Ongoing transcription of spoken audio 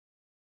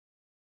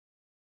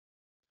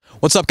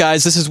What's up,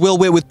 guys? This is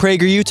Witt with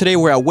PragerU. Today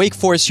we're at Wake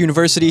Forest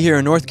University here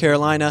in North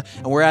Carolina,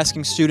 and we're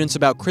asking students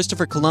about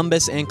Christopher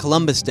Columbus and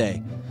Columbus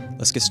Day.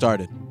 Let's get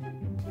started.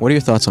 What are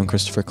your thoughts on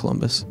Christopher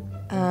Columbus?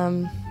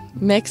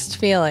 Mixed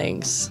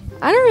feelings.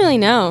 I don't really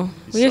know.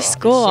 We have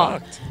school.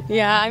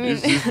 Yeah, I mean...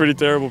 He's a pretty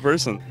terrible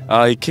person.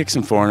 He kicked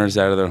some foreigners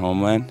out of their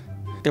homeland.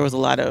 There was a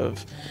lot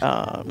of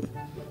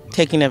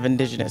taking of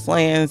indigenous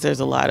lands. There's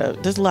a lot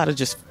of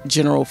just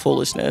general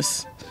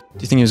foolishness.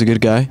 Do you think he was a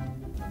good guy?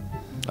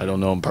 I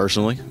don't know him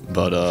personally,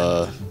 but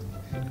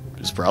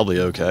it's probably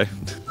okay.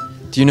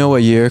 Do you know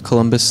what year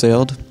Columbus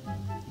sailed?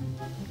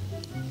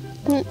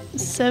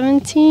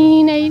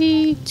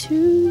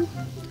 1782.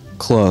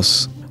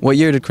 Close. What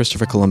year did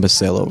Christopher Columbus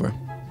sail over?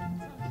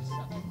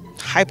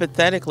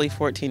 Hypothetically,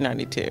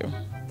 1492.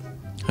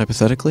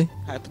 Hypothetically?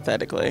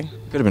 Hypothetically.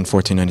 Could have been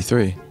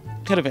 1493.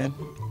 Could have been.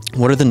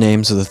 What are the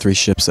names of the three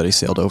ships that he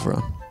sailed over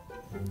on?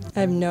 I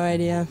have no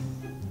idea.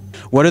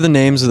 What are the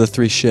names of the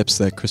three ships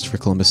that Christopher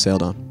Columbus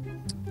sailed on?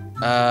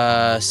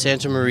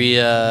 Santa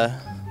Maria,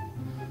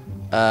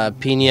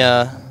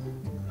 Pina,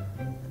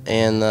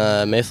 and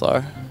the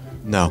Mayflower.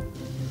 No.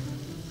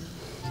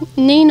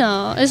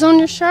 Nina is on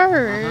your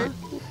shirt.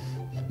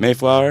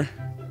 Mayflower?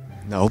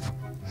 Nope.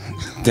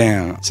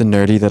 Damn. It's a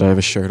nerdy that I have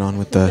a shirt on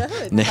with the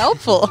name.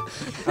 Helpful.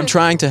 I'm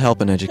trying to help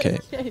and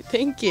educate. Okay,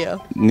 thank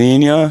you.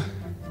 Nina,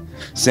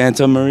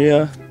 Santa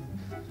Maria,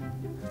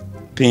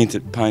 Pinta.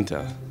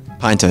 Pinta,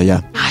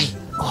 yeah. Hi.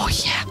 Oh,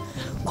 yeah.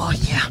 Oh,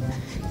 yeah.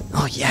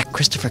 Oh, yeah.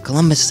 Christopher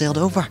Columbus sailed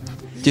over.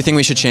 Do you think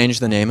we should change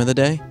the name of the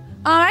day?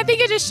 I think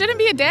it just shouldn't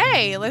be a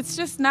day. Let's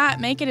just not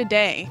make it a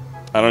day.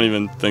 I don't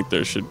even think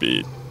there should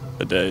be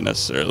a day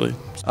necessarily.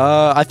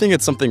 I think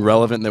it's something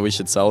relevant that we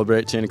should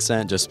celebrate to an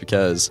extent, just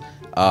because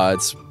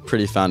it's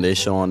pretty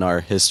foundational in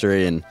our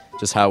history and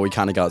just how we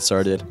kind of got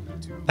started.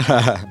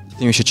 Think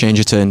we should change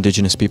it to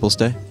Indigenous Peoples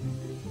Day?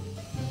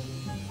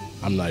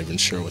 I'm not even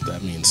sure what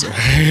that means, sir.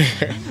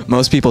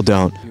 Most people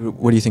don't.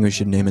 What do you think we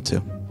should name it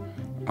to?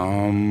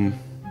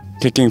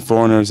 Kicking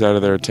foreigners out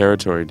of their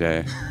territory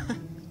day.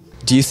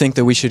 Do you think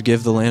that we should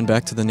give the land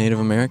back to the Native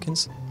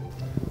Americans?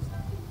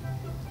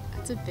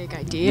 That's a big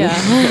idea.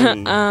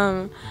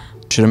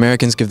 Should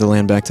Americans give the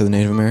land back to the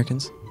Native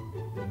Americans?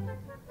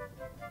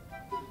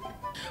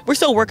 We're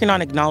still working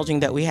on acknowledging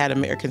that we had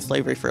American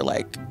slavery for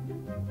like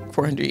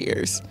 400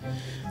 years.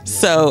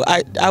 So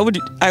I would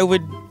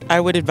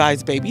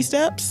advise baby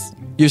steps.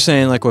 You're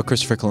saying like what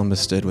Christopher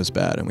Columbus did was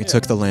bad, and we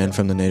took the land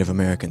from the Native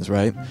Americans,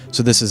 right?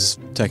 So this is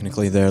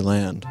technically their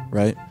land,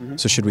 right?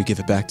 So should we give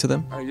it back to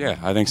them? Yeah,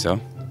 I think so.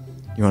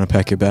 You want to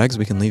pack your bags?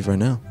 We can leave right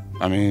now.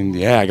 I mean,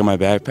 yeah, I got my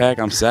backpack.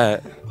 I'm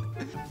set.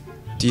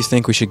 Do you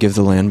think we should give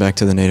the land back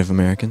to the Native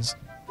Americans?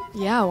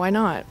 Yeah, why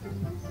not?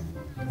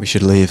 We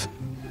should leave.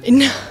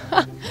 No.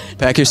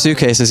 Pack your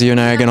suitcases, you and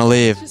I are gonna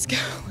leave.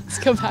 Let's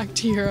go back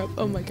to Europe.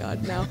 Oh my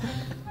God, no.